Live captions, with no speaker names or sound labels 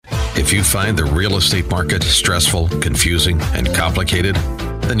If you find the real estate market stressful, confusing, and complicated,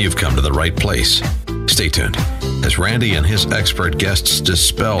 then you've come to the right place. Stay tuned as Randy and his expert guests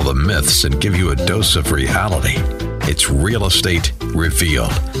dispel the myths and give you a dose of reality. It's Real Estate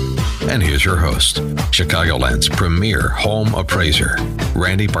Revealed. And here's your host, Chicagoland's premier home appraiser,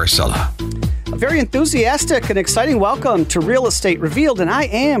 Randy Barcella. A very enthusiastic and exciting welcome to Real Estate Revealed, and I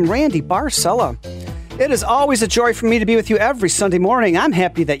am Randy Barcella. It is always a joy for me to be with you every Sunday morning. I'm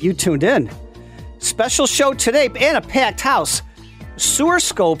happy that you tuned in. Special show today and a packed house. Sewer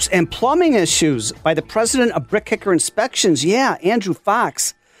scopes and plumbing issues by the president of Brick Kicker Inspections. Yeah, Andrew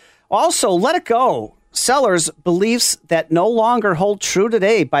Fox. Also, Let It Go. Sellers' beliefs that no longer hold true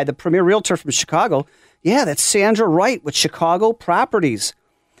today by the premier realtor from Chicago. Yeah, that's Sandra Wright with Chicago Properties.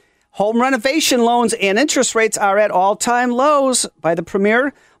 Home renovation loans and interest rates are at all-time lows by the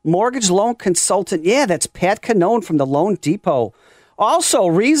premier mortgage loan consultant. Yeah, that's Pat Canone from the Loan Depot. Also,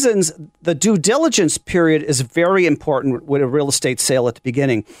 reasons the due diligence period is very important with a real estate sale at the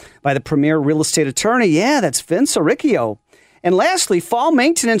beginning by the premier real estate attorney. Yeah, that's Vince Oricchio. And lastly, fall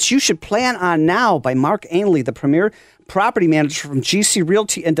maintenance you should plan on now by Mark Ainley, the premier property manager from GC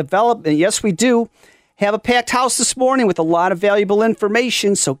Realty and Development. Yes, we do have a packed house this morning with a lot of valuable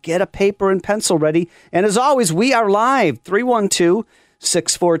information, so get a paper and pencil ready. And as always, we are live,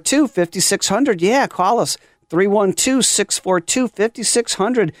 312-642-5600. Yeah, call us.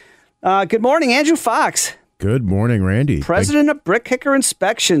 312-642-5600. Good morning, Andrew Fox. Good morning, Randy. President of Brick Kicker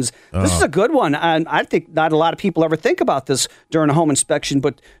Inspections. This is a good one. And I think not a lot of people ever think about this during a home inspection,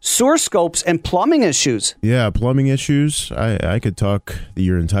 but sewer scopes and plumbing issues. Yeah, plumbing issues. I could talk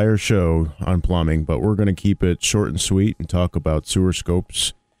your entire show on plumbing, but we're going to keep it short and sweet and talk about sewer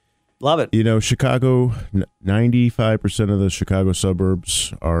scopes. Love it. You know, Chicago, 95% of the Chicago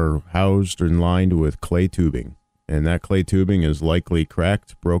suburbs are housed and lined with clay tubing. And that clay tubing is likely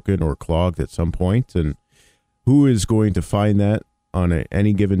cracked, broken, or clogged at some point. And who is going to find that on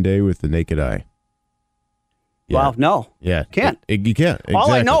any given day with the naked eye? Yeah. Wow, no. Yeah. Can't. You can't. Exactly. All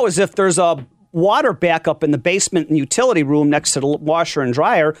I know is if there's a water backup in the basement and utility room next to the washer and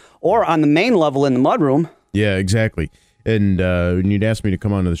dryer or on the main level in the mudroom. Yeah, exactly. And when you'd asked me to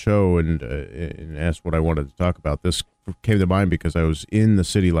come onto the show and ask what I wanted to talk about, this came to mind because I was in the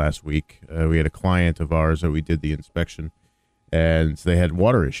city last week. We had a client of ours that we did the inspection, and they had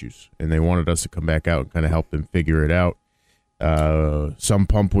water issues, and they wanted us to come back out and kind of help them figure it out. Some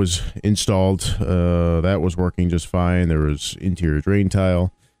pump was installed. That was working just fine. There was interior drain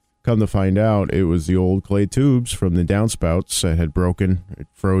tile. Come to find out, it was the old clay tubes from the downspouts that had broken,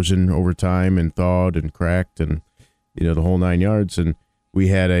 frozen over time, and thawed and cracked, and the whole 9 yards. And we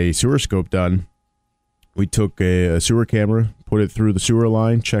had a sewer scope done. We took a sewer camera, put it through the sewer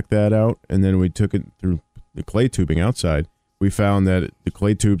line, checked that out, and then we took it through the clay tubing outside. We found that the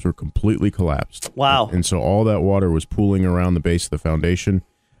clay tubes were completely collapsed. Wow. And so all that water was pooling around the base of the foundation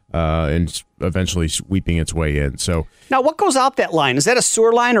and eventually sweeping its way in. So now, what goes out that line? Is that a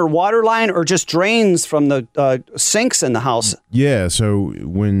sewer line or water line or just drains from the sinks in the house? Yeah, so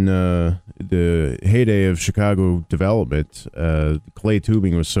when the heyday of Chicago development, clay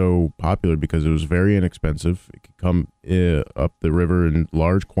tubing was so popular because it was very inexpensive. It could come up the river in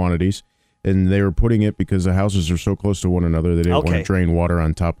large quantities, and they were putting it because the houses are so close to one another they didn't want to drain water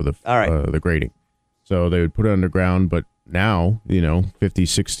on top of the grading. So they would put it underground, but now, 50,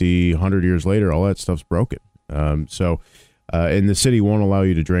 60, 100 years later, all that stuff's broken. And the city won't allow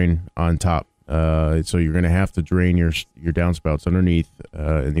you to drain on top. So you're going to have to drain your downspouts underneath.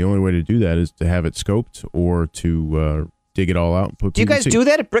 And the only way to do that is to have it scoped or to dig it all out. And put do you guys do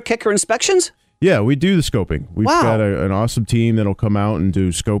that at Brick Kicker Inspections? Yeah, we do the scoping. We've got an awesome team that'll come out and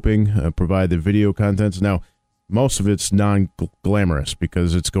do scoping, provide the video contents. Now, most of it's non-glamorous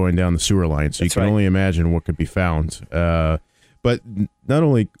because it's going down the sewer line, so you can only imagine what could be found. But not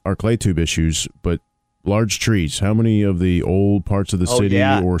only are clay tube issues, but large trees. How many of the old parts of the city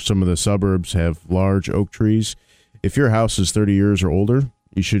or some of the suburbs have large oak trees? If your house is 30 years or older,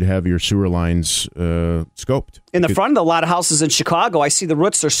 you should have your sewer lines scoped. In the front of a lot of houses in Chicago, I see the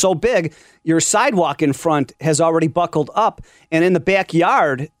roots are so big, your sidewalk in front has already buckled up, and in the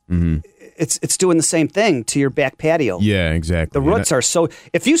backyard, it's doing the same thing to your back patio. Yeah, exactly. The roots are so...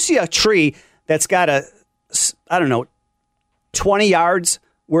 If you see a tree that's got 20 yards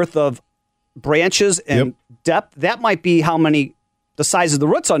worth of branches and depth, that might be the size of the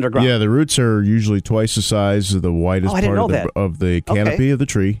roots underground. Yeah, the roots are usually twice the size of the widest part of the canopy of the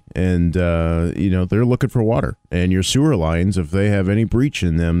tree, and they're looking for water. And your sewer lines, if they have any breach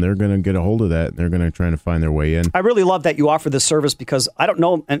in them, they're going to get a hold of that, and they're going to try to find their way in. I really love that you offer this service because I don't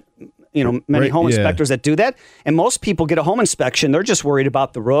know many home inspectors that do that. And most people get a home inspection. They're just worried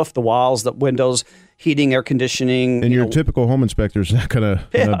about the roof, the walls, the windows, heating, air conditioning. And your typical home inspector is not going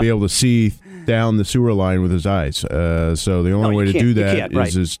to be able to see down the sewer line with his eyes. So the only way to do that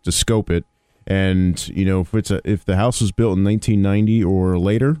is to scope it. And, if the house was built in 1990 or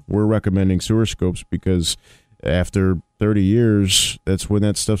later, we're recommending sewer scopes because after 30 years, that's when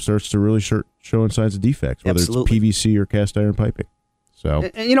that stuff starts to really showing signs of defects, whether Absolutely. it's PVC or cast iron piping. So,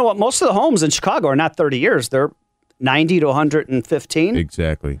 and you know what? Most of the homes in Chicago are not 30 years. They're 90 to 115.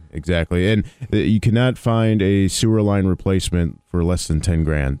 Exactly. And you cannot find a sewer line replacement for less than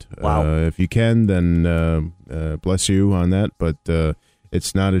 $10,000. Wow. If you can, then bless you on that. But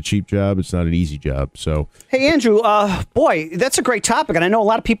it's not a cheap job. It's not an easy job. So, hey, Andrew, boy, that's a great topic. And I know a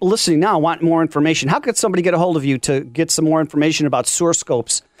lot of people listening now want more information. How could somebody get a hold of you to get some more information about sewer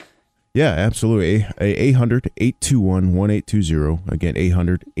scopes? Yeah, absolutely. 800-821-1820. Again,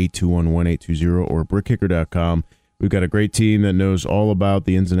 800-821-1820 or brickkicker.com. We've got a great team that knows all about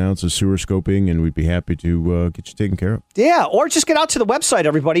the ins and outs of sewer scoping, and we'd be happy to get you taken care of. Yeah, or just get out to the website,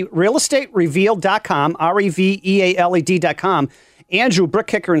 everybody, realestaterevealed.com, revealed.com. Andrew, Brick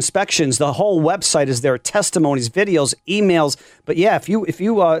Kicker Inspections, the whole website is there, testimonies, videos, emails. But yeah, if you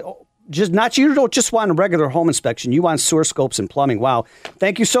don't just want a regular home inspection, you want sewer scopes and plumbing. Wow.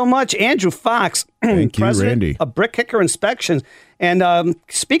 Thank you so much, Andrew Fox. Thank you, President Randy. of Brick Kicker Inspections. And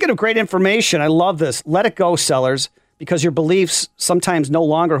speaking of great information, I love this. Let it go, sellers, because your beliefs sometimes no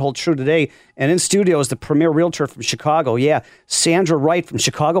longer hold true today. And in studio is the premier realtor from Chicago. Yeah, Sandra Wright from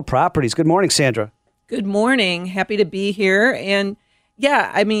Chicago Properties. Good morning, Sandra. Good morning. Happy to be here. And yeah,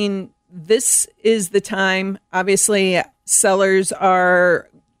 I mean, this is the time. Obviously, sellers are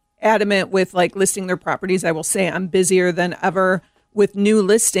adamant with listing their properties. I will say I'm busier than ever with new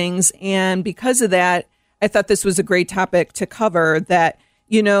listings. And because of that, I thought this was a great topic to cover that,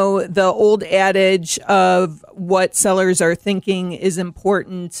 the old adage of what sellers are thinking is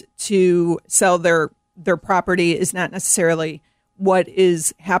important to sell their property is not necessarily what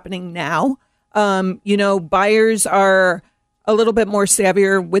is happening now. Buyers are a little bit more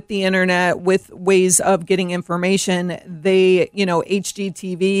savvier with the internet, with ways of getting information. They,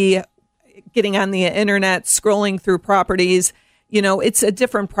 HGTV, getting on the internet, scrolling through properties, it's a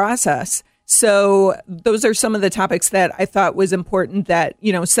different process. So those are some of the topics that I thought was important that,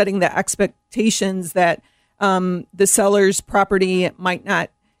 setting the expectations that the seller's property might not,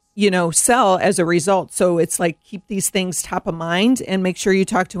 sell as a result. So it's keep these things top of mind and make sure you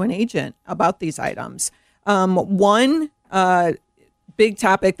talk to an agent about these items. One big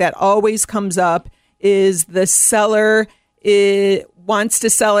topic that always comes up is the seller wants to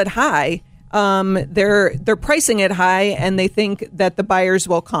sell it high. They're pricing it high and they think that the buyers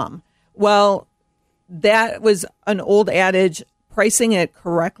will come. Well, that was an old adage. Pricing it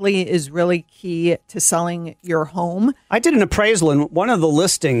correctly is really key to selling your home. I did an appraisal, and one of the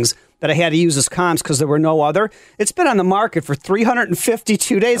listings that I had to use as comps because there were no other, it's been on the market for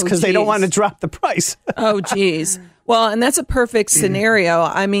 352 days because they don't want to drop the price. Oh, geez. Well, and that's a perfect scenario.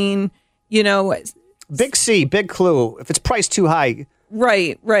 I mean, Big C, big clue. If it's priced too high.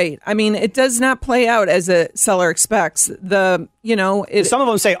 Right. I mean, it does not play out as a seller expects. Some of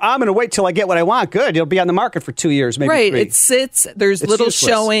them say, I'm going to wait till I get what I want. Good. It'll be on the market for 2 years, maybe right. 3. It sits. There's little useless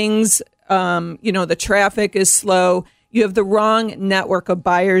showings. The traffic is slow. You have the wrong network of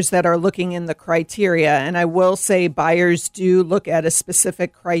buyers that are looking in the criteria. And I will say buyers do look at a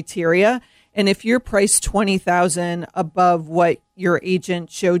specific criteria. And if you're priced $20,000 above what your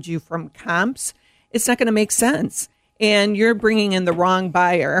agent showed you from comps, it's not going to make sense. And you're bringing in the wrong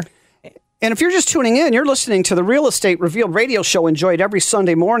buyer. And if you're just tuning in, you're listening to the Real Estate Revealed radio show enjoyed every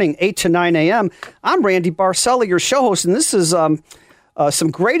Sunday morning, 8 to 9 a.m. I'm Randy Barcella, your show host, and this is some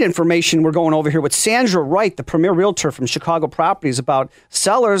great information we're going over here with Sandra Wright, the premier realtor from Chicago Properties, about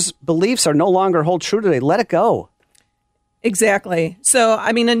sellers' beliefs are no longer hold true today. Let it go. Exactly. So,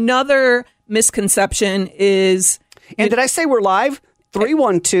 I mean, another misconception is... And did I say we're live?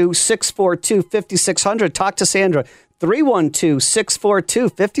 312-642-5600. Talk to Sandra.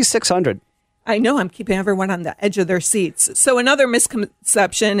 312-642-5600. I know I'm keeping everyone on the edge of their seats. So another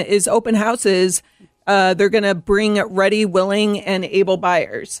misconception is open houses. They're going to bring ready, willing, and able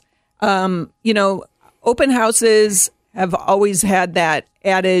buyers. Open houses have always had that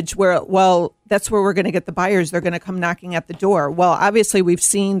adage where, well, that's where we're going to get the buyers. They're going to come knocking at the door. Well, obviously, we've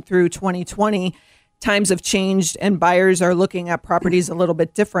seen through 2020, times have changed and buyers are looking at properties a little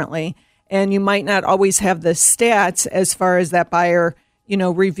bit differently. And you might not always have the stats as far as that buyer,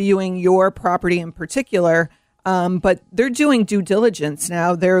 reviewing your property in particular. But they're doing due diligence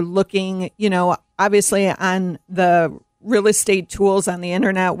now. They're looking, obviously on the real estate tools on the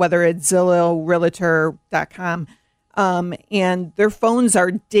internet, whether it's Zillow, Realtor.com, and their phones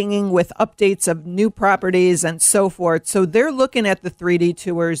are dinging with updates of new properties and so forth. So they're looking at the 3D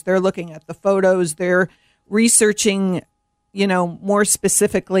tours, they're looking at the photos, they're researching, more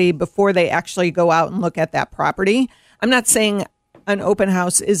specifically before they actually go out and look at that property. I'm not saying an open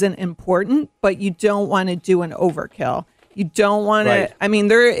house isn't important, but you don't want to do an overkill. You don't want to. Right. I mean,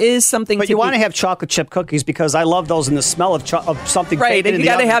 there is something. But you want to have chocolate chip cookies because I love those and the smell of something. Right, and you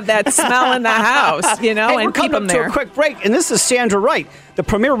got to have that smell in the house, hey, and keep them there. To a quick break, and this is Sandra Wright, the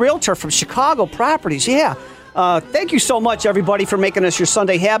premier realtor from Chicago Properties. Yeah. Thank you so much, everybody, for making us your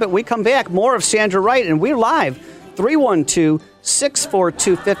Sunday habit. We come back, more of Sandra Wright, and we're live.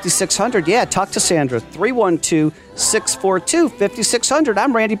 312-642-5600. Yeah, talk to Sandra. 312-642-5600.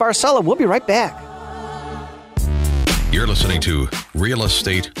 I'm Randy Barcella. We'll be right back. You're listening to Real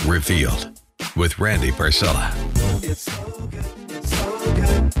Estate Revealed with Randy Barcella. It's so good. It's so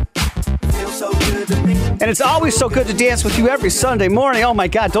good. Feels so good to me. And it's always so good to dance with you every Sunday morning. Oh, my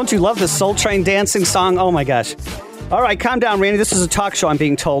God. Don't you love this Soul Train dancing song? Oh, my gosh. All right, calm down, Randy. This is a talk show, I'm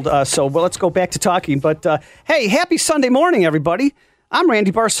being told. Let's go back to talking. But, hey, happy Sunday morning, everybody. I'm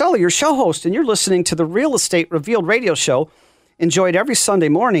Randy Barcella, your show host, and you're listening to the Real Estate Revealed radio show. Enjoyed every Sunday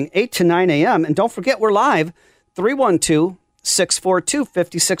morning, 8 to 9 a.m. And don't forget, we're live,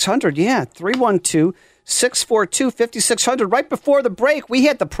 312-642-5600. Yeah, 312-642-5600. Right before the break, we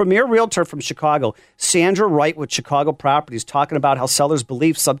had the premier realtor from Chicago, Sandra Wright with Chicago Properties, talking about how sellers'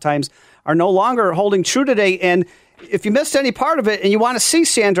 beliefs sometimes are no longer holding true today. And if you missed any part of it and you want to see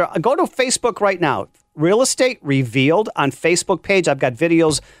Sandra, go to Facebook right now. Real Estate Revealed on Facebook page. I've got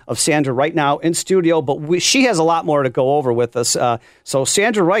videos of Sandra right now in studio, but she has a lot more to go over with us. So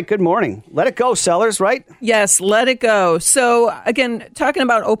Sandra Wright, good morning. Let it go, sellers, right? Yes, let it go. So again, talking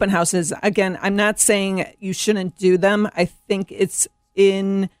about open houses, again, I'm not saying you shouldn't do them. I think it's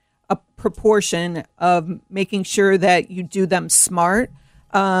in a proportion of making sure that you do them smart.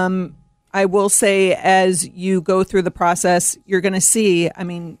 I will say as you go through the process, you're going to see,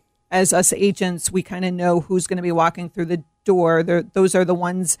 as us agents, we kind of know who's going to be walking through the door. Those are the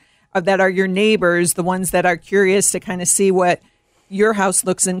ones that are your neighbors, the ones that are curious to kind of see what your house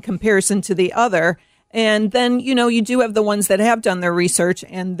looks in comparison to the other. And then, you do have the ones that have done their research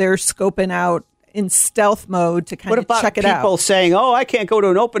and they're scoping out in stealth mode to kind of check it out. What about people saying, I can't go to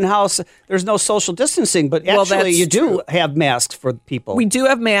an open house, there's no social distancing, but actually you do have masks for people. We do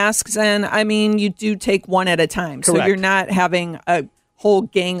have masks, and you do take one at a time. Correct. So you're not having a whole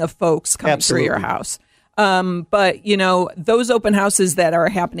gang of folks coming through your house. But, those open houses that are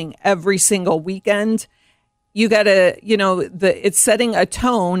happening every single weekend, you got to, it's setting a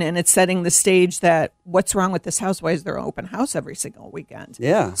tone and it's setting the stage that what's wrong with this house? Why is there an open house every single weekend?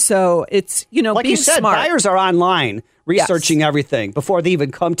 Yeah. So it's, like being you said, smart. Buyers are online researching everything before they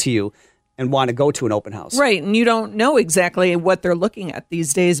even come to you and want to go to an open house. Right. And you don't know exactly what they're looking at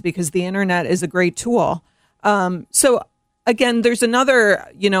these days because the internet is a great tool. So again, there's another,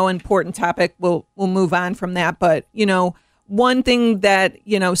 important topic. We'll move on from that. But, one thing that,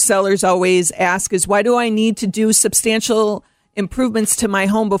 sellers always ask is, why do I need to do substantial improvements to my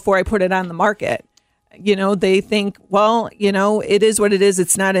home before I put it on the market? They think, it is what it is.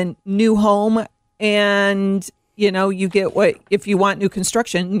 It's not a new home. And, you get if you want new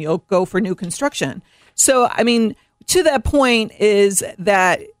construction, you'll go for new construction. So, to that point is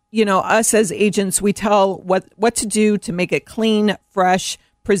that, us as agents, we tell what to do to make it clean, fresh,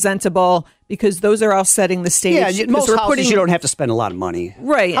 presentable, because those are all setting the stage. Yeah, most houses you don't have to spend a lot of money.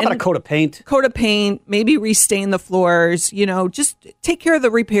 Right. How about a coat of paint? Coat of paint, maybe restain the floors, just take care of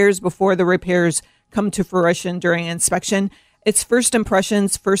the repairs before the repairs come to fruition during inspection. It's first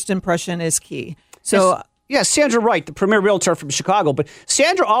impressions. First impression is key. So Yes, Sandra Wright, the premier realtor from Chicago. But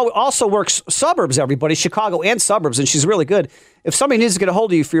Sandra also works suburbs, everybody, Chicago and suburbs, and she's really good. If somebody needs to get a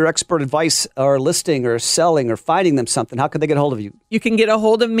hold of you for your expert advice or listing or selling or finding them something, how can they get a hold of you? You can get a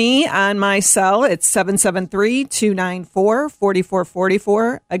hold of me on my cell. It's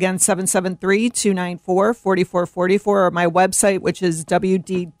 773-294-4444. Again, 773-294-4444, or my website, which is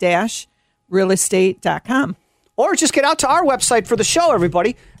wd-realestate.com. Or just get out to our website for the show,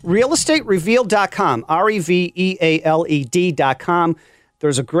 everybody, realestaterevealed.com, REVEALED.com.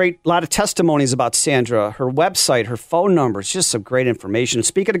 There's a lot of testimonies about Sandra, her website, her phone number. It's just some great information.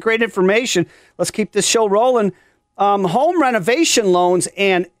 Speaking of great information, let's keep this show rolling. Home renovation loans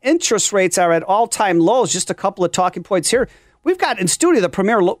and interest rates are at all-time lows. Just a couple of talking points here. We've got in studio the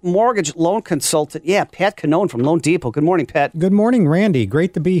premier mortgage loan consultant, Pat Canone from Loan Depot. Good morning, Pat. Good morning, Randy.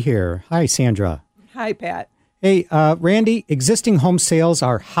 Great to be here. Hi, Sandra. Hi, Pat. Hey, Randy, existing home sales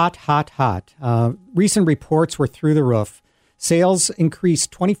are hot, hot, hot. Recent reports were through the roof. Sales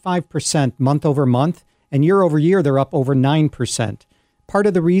increased 25% month over month, and year over year, they're up over 9%. Part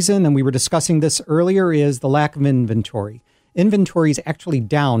of the reason, and we were discussing this earlier, is the lack of inventory. Inventory is actually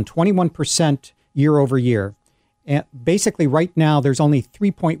down 21% year over year. And basically, right now, there's only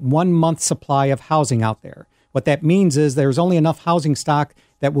 3.1 month supply of housing out there. What that means is there's only enough housing stock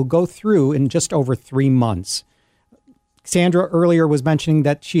that will go through in just over 3 months. Sandra earlier was mentioning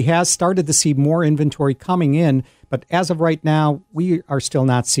that she has started to see more inventory coming in, but as of right now, we are still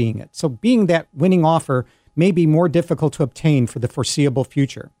not seeing it. So being that winning offer may be more difficult to obtain for the foreseeable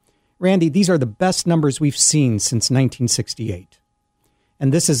future. Randy, these are the best numbers we've seen since 1968.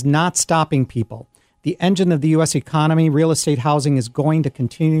 And this is not stopping people. The engine of the U.S. economy, real estate housing, is going to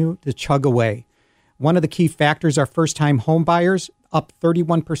continue to chug away. One of the key factors are first-time home buyers, up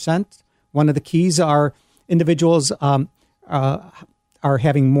 31%. One of the keys are individuals are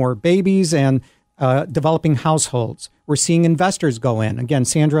having more babies and developing households. We're seeing investors go in. Again,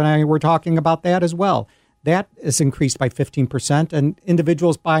 Sandra and I were talking about that as well. That is increased by 15%, and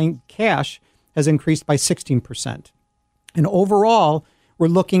individuals buying cash has increased by 16%. And overall, we're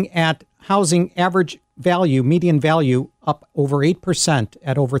looking at housing average value, median value, up over 8%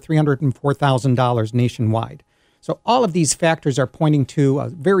 at over $304,000 nationwide. So all of these factors are pointing to a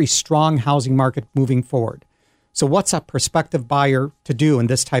very strong housing market moving forward. So what's a prospective buyer to do in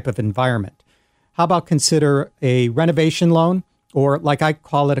this type of environment? How about consider a renovation loan, or like I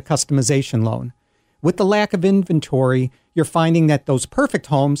call it, a customization loan? With the lack of inventory, you're finding that those perfect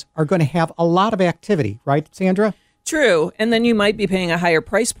homes are going to have a lot of activity, right, Sandra? True. And then you might be paying a higher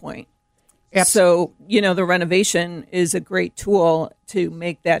price point. So, the renovation is a great tool to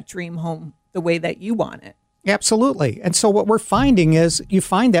make that dream home the way that you want it. Absolutely. And so what we're finding is you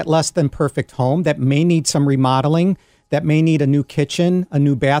find that less than perfect home that may need some remodeling, that may need a new kitchen, a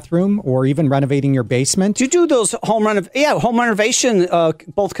new bathroom, or even renovating your basement. Do you do those home renovation,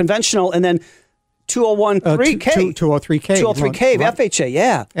 both conventional and then 201-3K? 203K. 203K, right. FHA,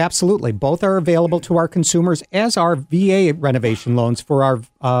 yeah. Absolutely. Both are available to our consumers, as are VA renovation loans for our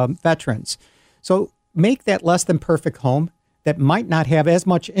veterans. So make that less than perfect home that might not have as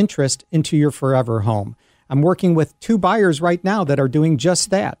much interest into your forever home. I'm working with 2 buyers right now that are doing just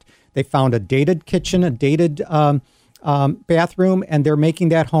that. They found a dated kitchen, a dated bathroom, and they're making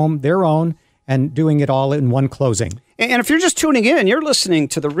that home their own and doing it all in one closing. And if you're just tuning in, you're listening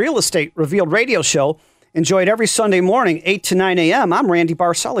to the Real Estate Revealed radio show. Enjoy it every Sunday morning, 8 to 9 a.m. I'm Randy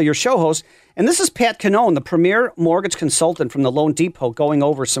Barcella, your show host. And this is Pat Cannone, the premier mortgage consultant from the Loan Depot, going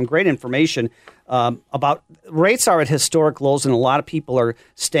over some great information about rates are at historic lows, and a lot of people are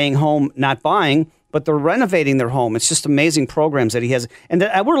staying home, not buying, but they're renovating their home. It's just amazing programs that he has. And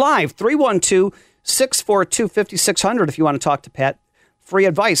we're live, 312-642-5600 if you want to talk to Pat. Free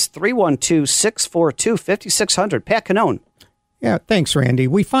advice, 312-642-5600. Pat Cannone. Yeah, thanks, Randy.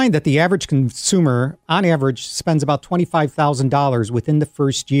 We find that the average consumer, on average, spends about $25,000 within the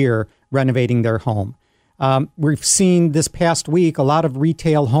first year renovating their home. We've seen this past week a lot of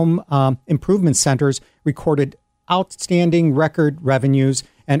retail home improvement centers recorded outstanding record revenues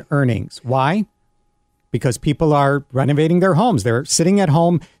and earnings. Why? Because people are renovating their homes. They're sitting at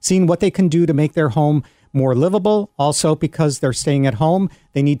home, seeing what they can do to make their home more livable. Also, because they're staying at home,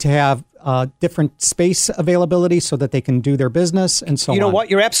 they need to have different space availability so that they can do their business and so on. You know what?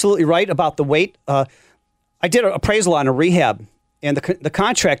 You're absolutely right about the weight. I did an appraisal on a rehab, and the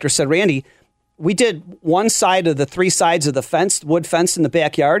contractor said, Randy, we did one side of the 3 sides of the fence, wood fence in the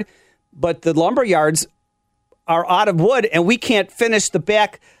backyard, but the lumber yards are out of wood, and we can't finish the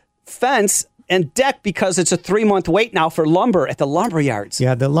back fence and deck because it's a 3-month wait now for lumber at the lumber yards.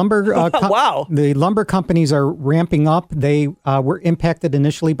 Yeah, the lumber wow. The lumber companies are ramping up. They were impacted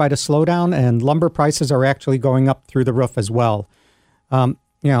initially by the slowdown, and lumber prices are actually going up through the roof as well.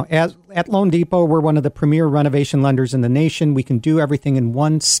 At Loan Depot, we're one of the premier renovation lenders in the nation. We can do everything in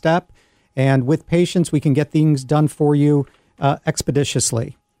one step, and with patience, we can get things done for you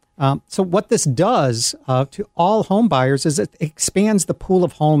expeditiously. So what this does to all home buyers is it expands the pool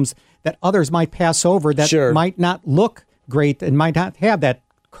of homes that others might pass over that might not look great and might not have that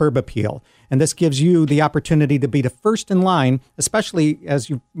curb appeal. And this gives you the opportunity to be the first in line, especially as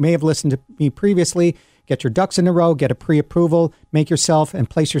you may have listened to me previously, get your ducks in a row, get a pre-approval, make yourself and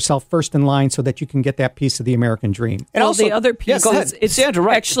place yourself first in line so that you can get that piece of the American dream. And also, the other piece is it's Sandra,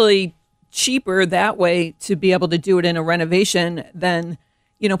 right. Actually cheaper that way to be able to do it in a renovation than,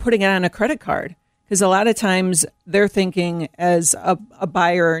 putting it on a credit card. Because a lot of times they're thinking as a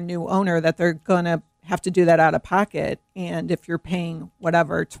buyer or new owner that they're going to have to do that out of pocket. And if you're paying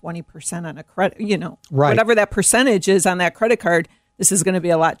whatever 20% on a credit, Right. whatever that percentage is on that credit card, this is going to be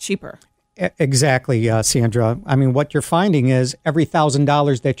a lot cheaper. Exactly, Sandra. I mean, what you're finding is every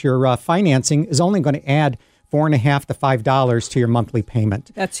 $1,000 that you're financing is only going to add $4.50 to $5 to your monthly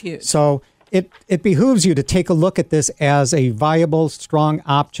payment. That's huge. So it behooves you to take a look at this as a viable, strong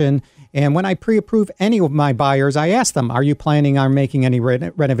option. And when I pre-approve any of my buyers, I ask them, are you planning on making any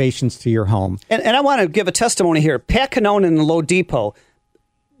renovations to your home? And I want to give a testimony here. Pat Cannone in the Low Depot,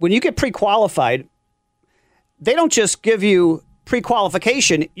 when you get pre-qualified, they don't just give you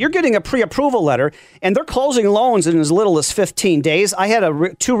pre-qualification, you're getting a pre-approval letter, and they're closing loans in as little as 15 days. I had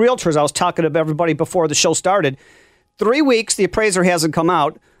two realtors I was talking to everybody before the show started. 3 weeks, the appraiser hasn't come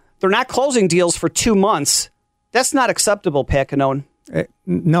out. They're not closing deals for 2 months. That's not acceptable, Pat Cannone.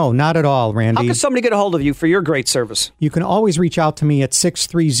 No, not at all, Randy. How can somebody get a hold of you for your great service? You can always reach out to me at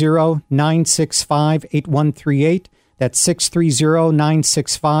 630-965-8138. That's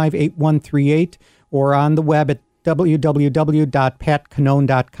 630-965-8138, or on the web at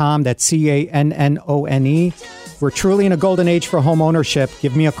www.patcannone.com. That's CANNONE. We're truly in a golden age for home ownership.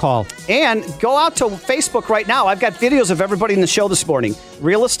 Give me a call. And go out to Facebook right now. I've got videos of everybody in the show this morning.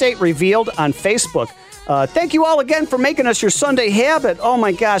 Real Estate Revealed on Facebook. Thank you all again for making us your Sunday habit. Oh,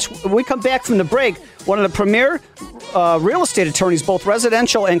 my gosh. When we come back from the break, one of the premier real estate attorneys, both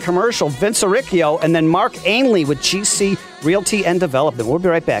residential and commercial, Vince Aricchio, and then Mark Ainley with GC Realty and Development. We'll be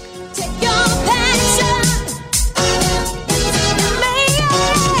right back.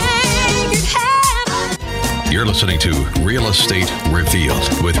 You're listening to Real Estate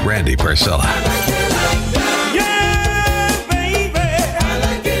Revealed with Randy Barcella.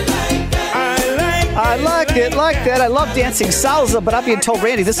 I like it like that. I love dancing salsa, but I'm being told,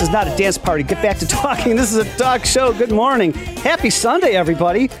 Randy, this is not a dance party. Get back to talking. This is a talk show. Good morning. Happy Sunday,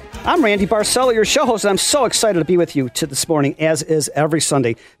 everybody. I'm Randy Barcella, your show host, and I'm so excited to be with you this morning, as is every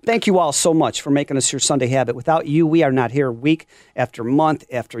Sunday. Thank you all so much for making us your Sunday habit. Without you, we are not here week after month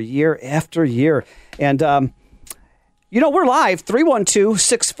after year after year. And, we're live,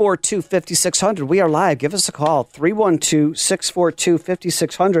 312-642-5600. We are live. Give us a call,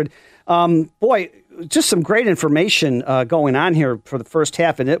 312-642-5600. Boy, just some great information going on here for the first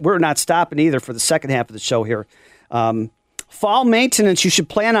half, and we're not stopping either for the second half of the show here. Fall maintenance you should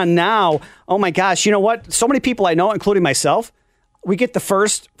plan on now. Oh, my gosh. You know what? So many people I know, including myself, we get the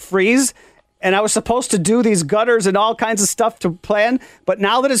first freeze, and I was supposed to do these gutters and all kinds of stuff to plan, but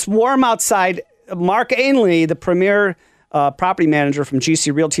now that it's warm outside, Mark Ainley, the premier property manager from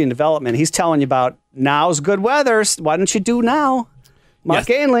GC Realty and Development, he's telling you about now's good weather. Why don't you do now? Mark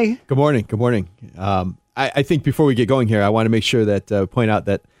Ainley. Good morning. Good morning. I think before we get going here, I want to make sure that point out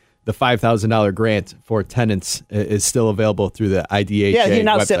that the $5,000 grant for tenants is still available through the IDHA. Yeah, he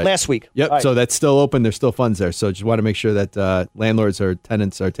announced website. it last week. Yep. Right. So that's still open. There's still funds there. So just want to make sure that landlords or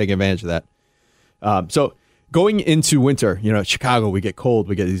tenants are taking advantage of that. So going into winter, Chicago, we get cold.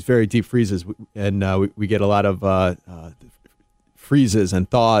 We get these very deep freezes, and we get a lot of freezes and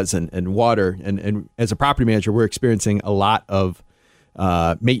thaws and water. And as a property manager, we're experiencing a lot of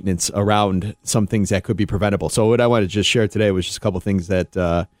maintenance around some things that could be preventable. So what I wanted to just share today was just a couple of things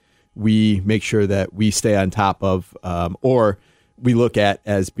that we make sure that we stay on top of, or we look at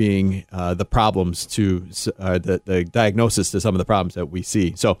as being the problems to the diagnosis to some of the problems that we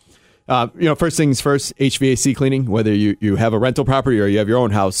see. So, first things first, HVAC cleaning. Whether you have a rental property or you have your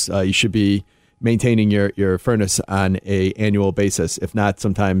own house, you should be maintaining your furnace on a annual basis, if not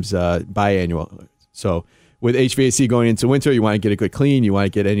sometimes biannual. So with HVAC going into winter, you want to get a good clean. You want to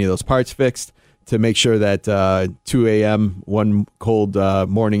get any of those parts fixed to make sure that 2 a.m. one cold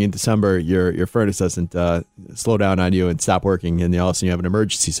morning in December, your furnace doesn't slow down on you and stop working, and all of a sudden you have an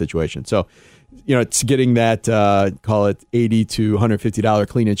emergency situation. So, it's getting that, call it $80 to $150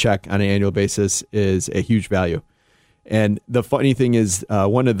 clean and check on an annual basis is a huge value. And the funny thing is,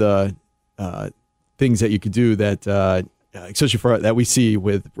 one of the things that you could do that, especially for that we see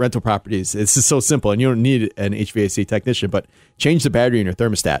with rental properties, it's just so simple, and you don't need an HVAC technician, but change the battery in your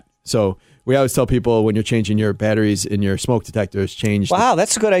thermostat. So we always tell people when you're changing your batteries in your smoke detectors, change. Wow,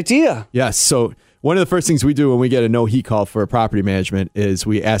 that's a good idea. Yes. So one of the first things we do when we get a no heat call for property management is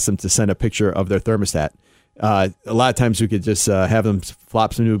we ask them to send a picture of their thermostat. A lot of times we could just have them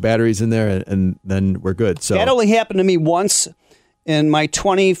flop some new batteries in there, and then we're good. So that only happened to me once in my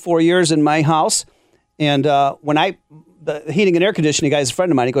 24 years in my house. And when the heating and air conditioning guy is a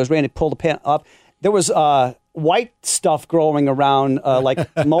friend of mine, he goes, Randy, pull the pan up. There was white stuff growing around, like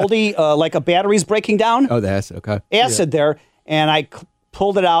moldy, like a battery's breaking down. Oh, the acid, okay. Acid there. And I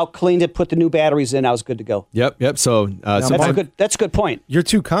pulled it out, cleaned it, put the new batteries in. I was good to go. Yep. So That's a good point. You're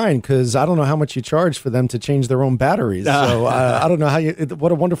too kind because I don't know how much you charge for them to change their own batteries. So I don't know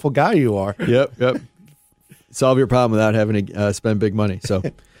what a wonderful guy you are. Yep. Solve your problem without having to spend big money. So,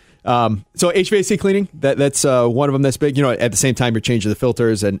 so HVAC cleaning, that's one of them that's big. At the same time, you're changing the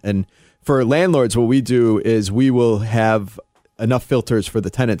filters. And for landlords, what we do is we will have enough filters for the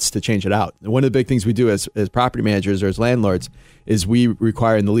tenants to change it out. And one of the big things we do as property managers or as landlords is we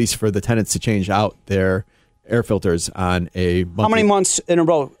require in the lease for the tenants to change out their air filters on a monthly. How many months in a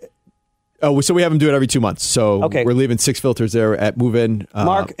row? Oh, so we have them do it every 2 months. So we're leaving 6 filters there at move-in.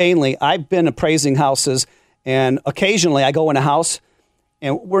 Mark Ainley, I've been appraising houses, and occasionally I go in a house,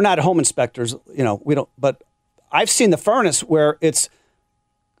 and we're not home inspectors, we don't. But I've seen the furnace where it's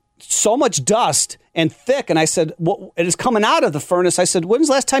so much dust and thick, and I said, well, it is coming out of the furnace. I said, when's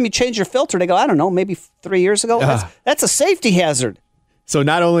the last time you changed your filter? They go, I don't know, maybe 3 years ago. That's a safety hazard. So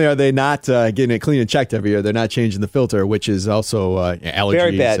not only are they not getting it cleaned and checked every year, they're not changing the filter, which is also allergies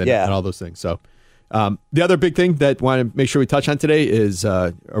very bad, and all those things. So the other big thing that I want to make sure we touch on today is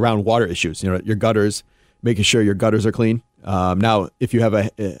around water issues. Your gutters, making sure your gutters are clean. Now, if you have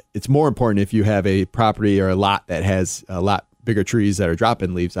it's more important if you have a property or a lot that has a lot bigger trees that are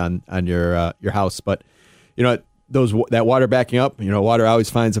dropping leaves on your house. But that water backing up, water always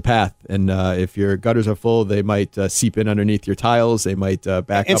finds a path. And if your gutters are full, they might seep in underneath your tiles. They might back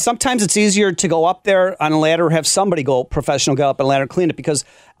up. And sometimes it's easier to go up there on a ladder, have somebody professional go up on a ladder, clean it, because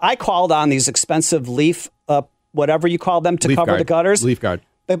I called on these expensive leaf, whatever you call them, to leaf cover guard. the gutters. Leaf guard.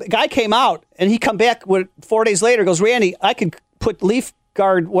 The guy came out and he come back 4 days later, goes, Randy, I could put leaf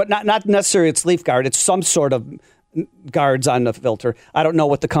guard, not necessarily it's leaf guard, it's some sort of guards on the filter. I don't know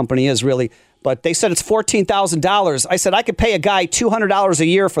what the company is really, but they said it's $14,000. I said I could pay a guy $200 a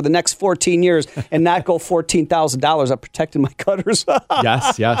year for the next 14 years and not go $14,000 on protecting my gutters.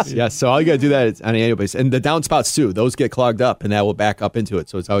 Yes. So all you got to do that is on an annual basis. And the downspouts too, those get clogged up and that will back up into it.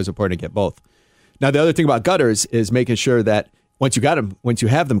 So it's always important to get both. Now, the other thing about gutters is making sure that once you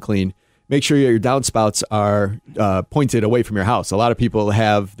have them clean, make sure your downspouts are pointed away from your house. A lot of people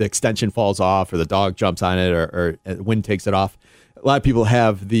have the extension falls off or the dog jumps on it or wind takes it off. A lot of people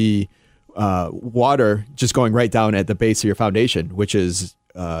have the water just going right down at the base of your foundation, which is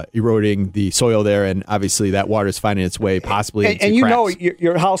eroding the soil there. And obviously that water is finding its way possibly into and cracks.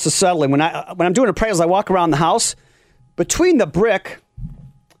 Your house is settling. When I'm doing appraisals, I walk around the house between the brick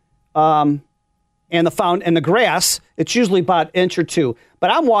and the grass. It's usually about an inch or two. But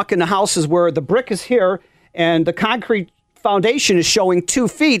I'm walking the houses where the brick is here and the concrete foundation is showing 2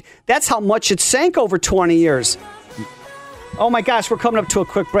 feet. That's how much it sank over 20 years. Oh my gosh, we're coming up to a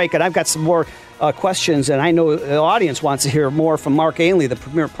quick break, and I've got some more questions, and I know the audience wants to hear more from Mark Ainley, the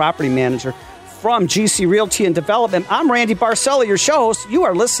premier property manager from GC Realty and Development. I'm Randy Barcella, your show host. You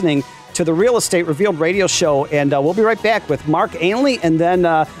are listening to the Real Estate Revealed radio show, and we'll be right back with Mark Ainley and then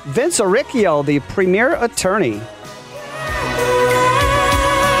Vince Oricchio, the premier attorney.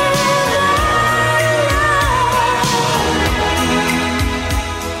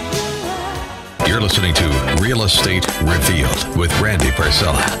 You're listening to Real Estate Revealed with Randy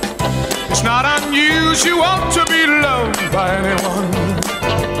Barcella. It's not unusual to be loved by anyone.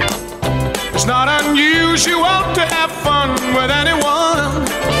 It's not unusual to have fun with anyone.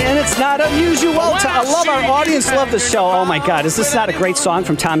 And it's not unusual to... I love our audience, love the show. Oh my God, is this not a great song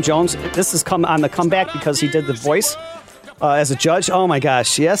from Tom Jones? This has come on the comeback because he did the voice as a judge. Oh my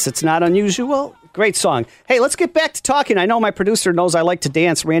gosh, yes, it's not unusual. Great song. Hey, let's get back to talking. I know my producer knows I like to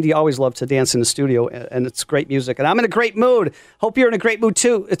dance. Randy always loved to dance in the studio, and it's great music. And I'm in a great mood. Hope you're in a great mood,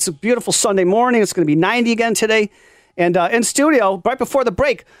 too. It's a beautiful Sunday morning. It's going to be 90 again today. And in studio, right before the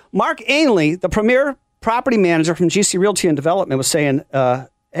break, Mark Ainley, the premier property manager from GC Realty and Development, was saying,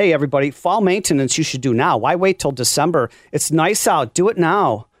 hey, everybody, fall maintenance you should do now. Why wait till December? It's nice out. Do it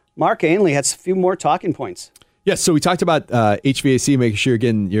now. Mark Ainley has a few more talking points. Yes, so we talked about HVAC, making sure you're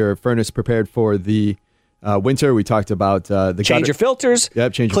getting your furnace prepared for the winter. We talked about the change your filters.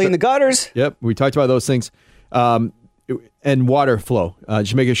 Yep, clean the gutters. Yep, we talked about those things. And water flow.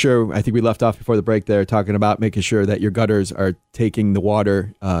 Just making sure, I think we left off before the break there, talking about making sure that your gutters are taking the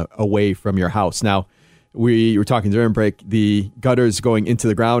water away from your house. Now, we were talking during break, the gutters going into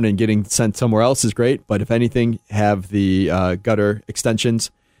the ground and getting sent somewhere else is great, but if anything, have the gutter extensions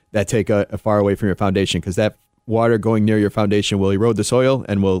that take a far away from your foundation, because that water going near your foundation will erode the soil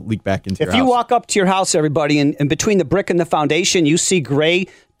and will leak back into your house. If you walk up to your house, everybody, and between the brick and the foundation, you see gray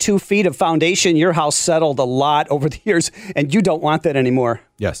 2 feet of foundation, your house settled a lot over the years, and you don't want that anymore.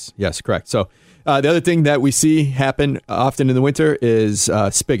 Yes, correct. So the other thing that we see happen often in the winter is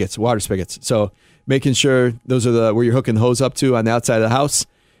spigots, water spigots. So making sure those are where you're hooking the hose up to on the outside of the house.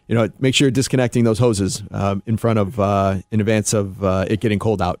 Make sure you're disconnecting those hoses in advance of it getting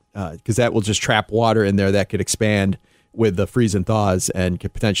cold out, because that will just trap water in there that could expand with the freeze and thaws and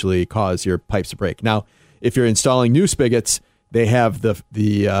could potentially cause your pipes to break. Now, if you're installing new spigots, they have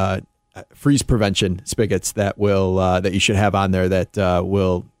the freeze prevention spigots that you should have on there that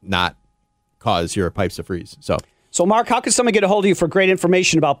will not cause your pipes to freeze. So, Mark, how can someone get a hold of you for great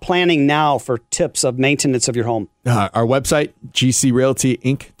information about planning now for tips of maintenance of your home? Our website,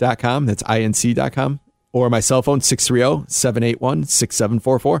 gcrealtyinc.com. That's inc.com. Or my cell phone,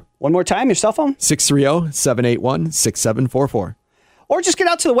 630-781-6744. One more time, your cell phone? 630-781-6744. Or just get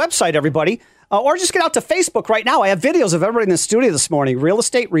out to the website, everybody. Or just get out to Facebook right now. I have videos of everybody in the studio this morning. Real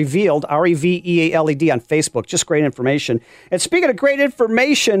Estate Revealed, REVEALED on Facebook. Just great information. And speaking of great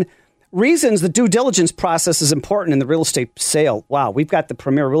information, reasons the due diligence process is important in the real estate sale. Wow, we've got the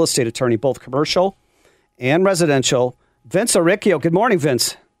premier real estate attorney, both commercial and residential, Vince Arricchio. Good morning,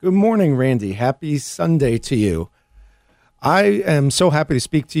 Vince. Good morning, Randy. Happy Sunday to you. I am so happy to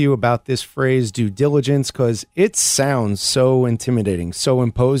speak to you about this phrase, due diligence, because it sounds so intimidating, so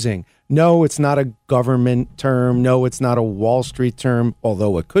imposing. No, it's not a government term. No, it's not a Wall Street term,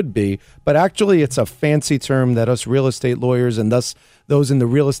 although it could be. But actually, it's a fancy term that us real estate lawyers and thus those in the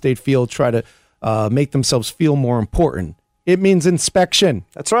real estate field try to make themselves feel more important. It means inspection.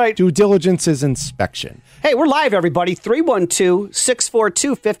 That's right. Due diligence is inspection. Hey, we're live, everybody.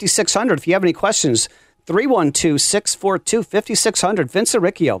 312-642-5600. If you have any questions, 312-642-5600. Vince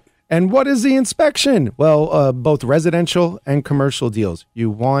Arricchio. And what is the inspection? Well, both residential and commercial deals.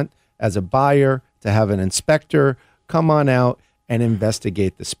 You want, as a buyer, to have an inspector come on out and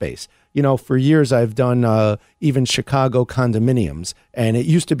investigate the space. For years I've done even Chicago condominiums, and it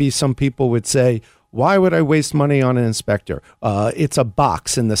used to be some people would say, why would I waste money on an inspector? It's a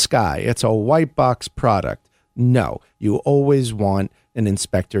box in the sky. It's a white box product. No, you always want an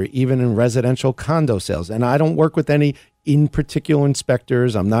inspector, even in residential condo sales. And I don't work with any in particular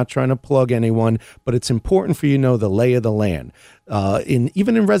inspectors. I'm not trying to plug anyone, but it's important for you to know the lay of the land.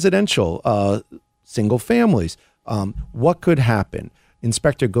 Even in residential single families, what could happen?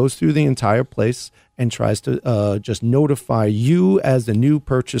 Inspector goes through the entire place and tries to just notify you as the new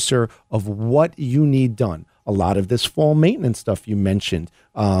purchaser of what you need done. A lot of this fall maintenance stuff you mentioned,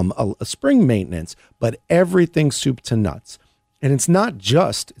 a spring maintenance, but everything soup to nuts. And it's not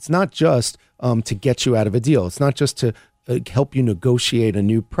just to get you out of a deal. It's not just to help you negotiate a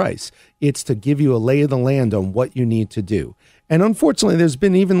new price. It's to give you a lay of the land on what you need to do. And unfortunately, there's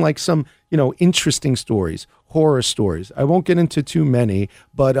been even like some, interesting stories, horror stories. I won't get into too many,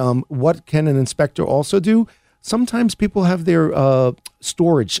 but what can an inspector also do? Sometimes people have their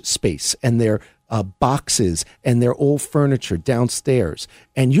storage space and their boxes and their old furniture downstairs,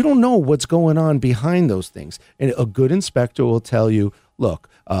 and you don't know what's going on behind those things. And a good inspector will tell you, look,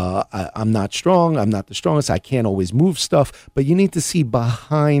 I'm not strong. I'm not the strongest. I can't always move stuff, but you need to see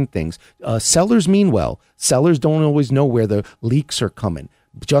behind things. Sellers mean well. Sellers don't always know where the leaks are coming.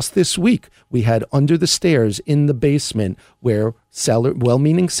 Just this week, we had under the stairs in the basement where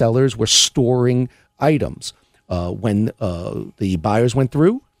well-meaning sellers were storing items. When the buyers went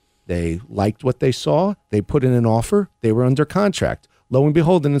through, they liked what they saw. They put in an offer. They were under contract. Lo and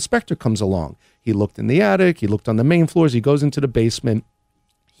behold, an inspector comes along. He looked in the attic. He looked on the main floors. He goes into the basement.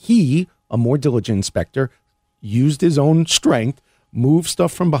 He, a more diligent inspector, used his own strength, moved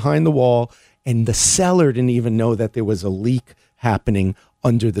stuff from behind the wall, and the seller didn't even know that there was a leak happening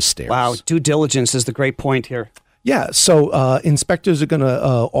under the stairs. Wow, due diligence is the great point here. Yeah, so inspectors are going to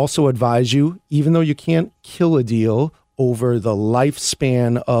also advise you, even though you can't kill a deal over the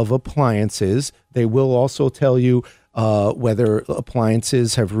lifespan of appliances, they will also tell you whether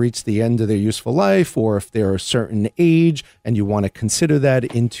appliances have reached the end of their useful life or if they're a certain age and you want to consider that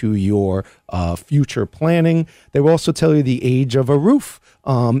into your future planning. They will also tell you the age of a roof.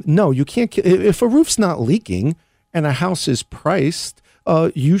 No, you can't. If a roof's not leaking and a house is priced,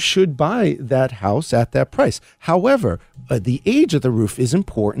 you should buy that house at that price. However, the age of the roof is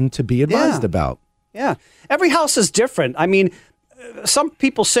important to be advised about. Yeah. Every house is different. I mean, some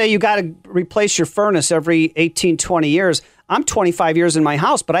people say you got to replace your furnace every 18, 20 years. I'm 25 years in my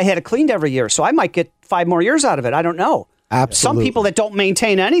house, but I had it cleaned every year. So I might get 5 more years out of it. I don't know. Absolutely. Some people that don't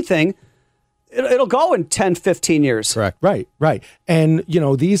maintain anything, it'll go in 10, 15 years. Correct. Right. And,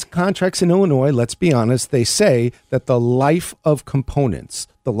 these contracts in Illinois, let's be honest, they say that the life of components,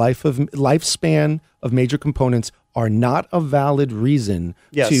 the lifespan of major components are not a valid reason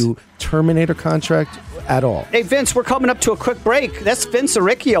to terminate a contract at all. Hey, Vince, we're coming up to a quick break. That's Vince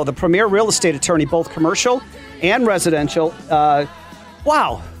Arricchio, the premier real estate attorney, both commercial and residential.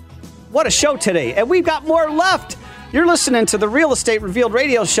 Wow. What a show today. And we've got more left. You're listening to the Real Estate Revealed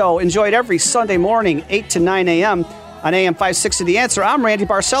radio show, enjoyed every Sunday morning, 8 to 9 a.m. on AM 560 The Answer. I'm Randy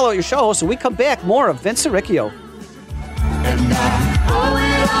Barcelo, your show host, and we come back more of Vince Riccio.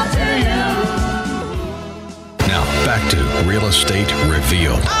 Now, back to Real Estate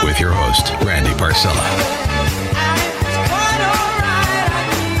Revealed with your host, Randy Barcelo.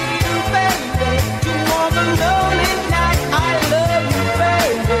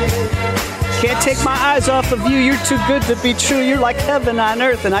 Can't take my eyes off of you. You're too good to be true. You're like heaven on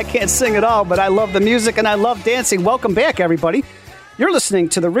earth, and I can't sing it all, but I love the music and I love dancing. Welcome back, everybody. You're listening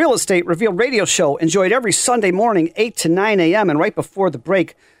to the Real Estate Revealed radio show, enjoyed every Sunday morning, 8 to 9 a.m. And right before the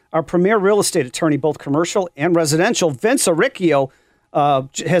break, our premier real estate attorney, both commercial and residential, Vince Riccio,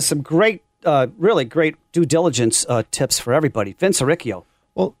 has some great, really great due diligence tips for everybody. Vince Riccio.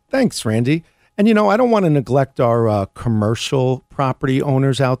 Well, thanks, Randy. And, you know, I don't want to neglect our commercial property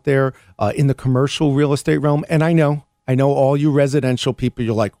owners out there in the commercial real estate realm. And I know all you residential people,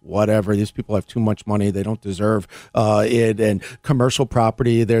 you're like, whatever, these people have too much money. They don't deserve it. And commercial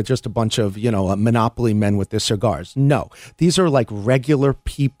property, they're just a bunch of, monopoly men with their cigars. No, these are like regular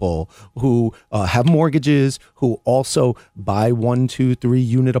people who have mortgages, who also buy 1, 2, 3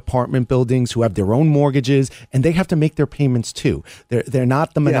 unit apartment buildings, who have their own mortgages, and they have to make their payments too. They're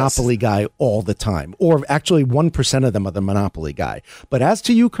not the monopoly guy all the time, or actually 1% of them are the monopoly guy. But as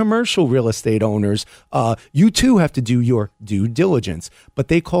to you commercial real estate owners, you too have to do your due diligence, but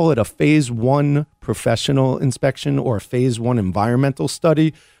they call it a phase 1 professional inspection or a phase 1 environmental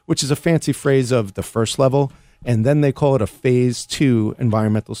study, which is a fancy phrase of the first level. And then they call it a phase 2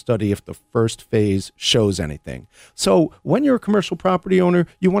 environmental study if the first phase shows anything. So when you're a commercial property owner,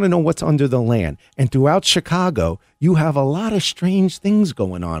 you want to know what's under the land. And throughout Chicago, you have a lot of strange things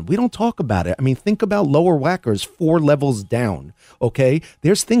going on. We don't talk about it. I mean, think about Lower Wackers 4 levels down, okay?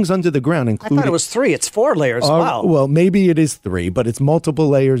 There's things under the ground, including... I thought it was 3. It's 4 layers. Wow. Well, maybe it is 3, but it's multiple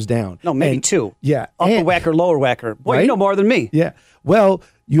layers down. No, maybe 2. Yeah. Upper Wacker, Lower Wacker. Boy, right? You know more than me. Yeah. Well,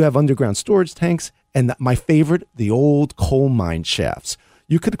 you have underground storage tanks, and my favorite, the old coal mine shafts.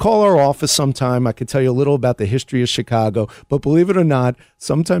 You could call our office sometime. I could tell you a little about the history of Chicago, but believe it or not,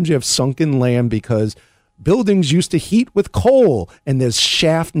 sometimes you have sunken land because buildings used to heat with coal, and there's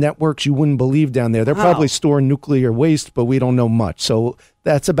shaft networks you wouldn't believe down there. They're probably storing nuclear waste, but we don't know much. So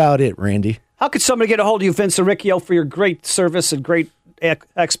that's about it, Randy. How could somebody get a hold of you, Vince Riccio, for your great service and great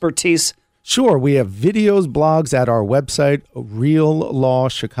expertise? Sure. We have videos, blogs at our website,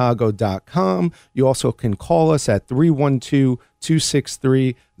 reallawchicago.com. You also can call us at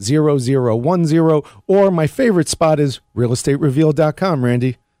 312-263-0010. Or my favorite spot is realestaterevealed.com,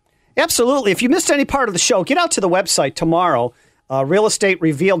 Randy. Absolutely. If you missed any part of the show, get out to the website tomorrow,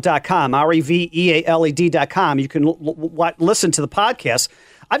 realestaterevealed.com, revealed.com. You can listen to the podcast.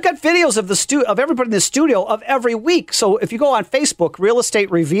 I've got videos of of everybody in the studio of every week. So if you go on Facebook, Real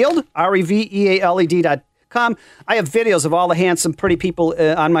Estate Revealed, revealed.com, I have videos of all the handsome, pretty people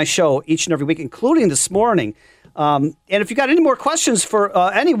on my show each and every week, including this morning. And if you got any more questions for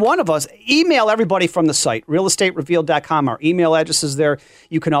any one of us, email everybody from the site, realestaterevealed.com. Our email address is there.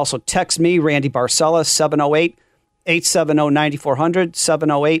 You can also text me, Randy Barcella,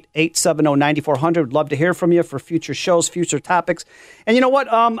 708-870-9400, 708-870-9400. Love to hear from you for future shows, future topics. And you know what?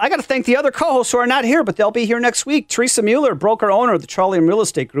 I got to thank the other co-hosts who are not here, but they'll be here next week. Teresa Mueller, broker-owner of the Trillium Real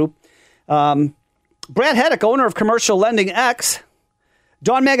Estate Group. Brad Heddick, owner of Commercial Lending X.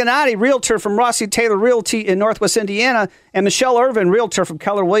 Dawn Maganotti, realtor from Rossi Taylor Realty in Northwest Indiana. And Michelle Irvin, realtor from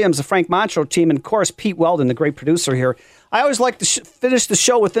Keller Williams, the Frank Montreux team. And, of course, Pete Weldon, the great producer here. I always like to finish the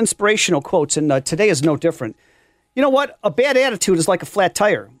show with inspirational quotes, and today is no different. You know what? A bad attitude is like a flat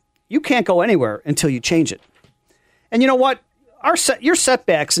tire. You can't go anywhere until you change it. And you know what? Your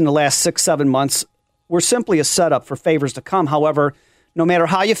setbacks in the last 6-7 months were simply a setup for favors to come. However, no matter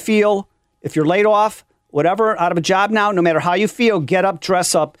how you feel, if you're laid off, whatever, out of a job now, no matter how you feel, get up,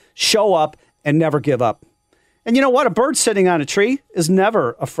 dress up, show up, and never give up. And you know what? A bird sitting on a tree is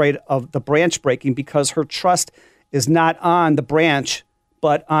never afraid of the branch breaking because her trust is not on the branch,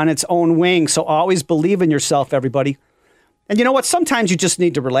 but on its own wing. So always believe in yourself, everybody. And you know what? Sometimes you just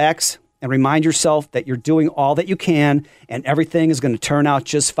need to relax and remind yourself that you're doing all that you can and everything is going to turn out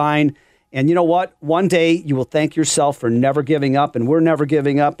just fine. And you know what? One day you will thank yourself for never giving up, and we're never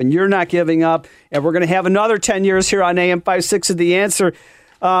giving up, and you're not giving up. And we're going to have another 10 years here on AM 560 The Answer.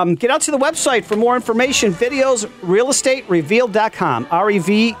 Get out to the website for more information, videos, realestaterevealed.com,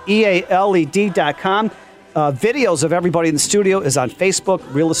 revealed.com. Videos of everybody in the studio is on Facebook,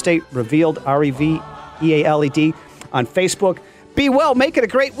 Real Estate Revealed, REVEALED on Facebook. Be well, make it a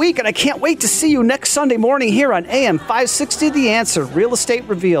great week, and I can't wait to see you next Sunday morning here on AM 560 The Answer, Real Estate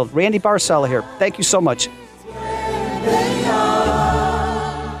Revealed. Randy Barcella here. Thank you so much.